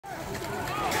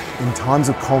In times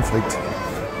of conflict,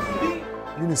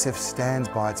 UNICEF stands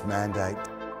by its mandate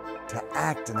to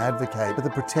act and advocate for the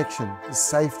protection, the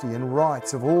safety and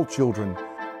rights of all children,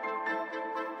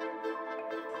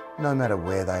 no matter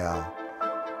where they are.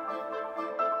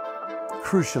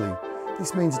 Crucially,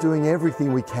 this means doing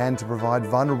everything we can to provide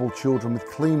vulnerable children with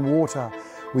clean water,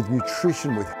 with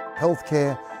nutrition, with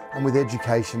healthcare and with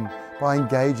education by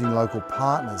engaging local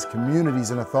partners, communities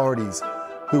and authorities,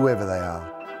 whoever they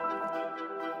are.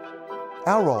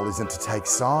 Our role isn't to take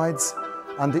sides.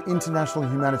 Under international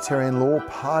humanitarian law,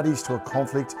 parties to a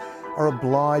conflict are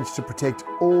obliged to protect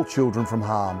all children from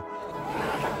harm.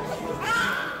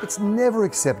 It's never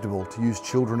acceptable to use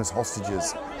children as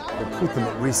hostages or put them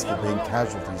at risk of being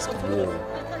casualties of war.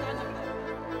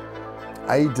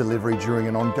 Aid delivery during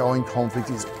an ongoing conflict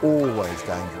is always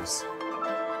dangerous.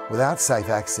 Without safe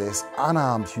access,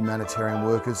 unarmed humanitarian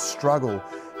workers struggle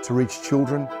to reach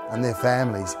children and their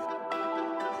families.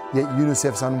 Yet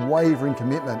UNICEF's unwavering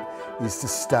commitment is to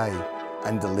stay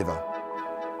and deliver.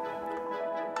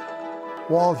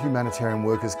 While humanitarian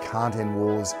workers can't end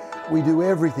wars, we do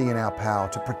everything in our power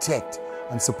to protect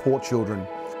and support children.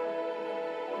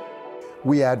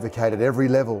 We advocate at every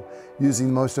level, using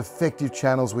the most effective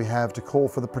channels we have to call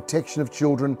for the protection of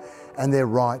children and their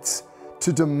rights,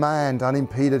 to demand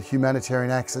unimpeded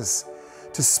humanitarian access,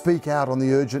 to speak out on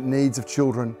the urgent needs of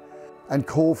children, and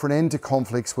call for an end to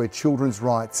conflicts where children's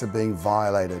rights are being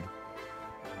violated.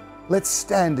 Let's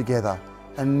stand together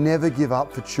and never give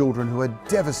up for children who are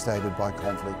devastated by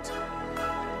conflict.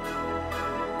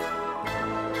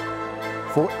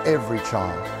 For every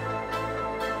child,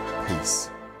 peace.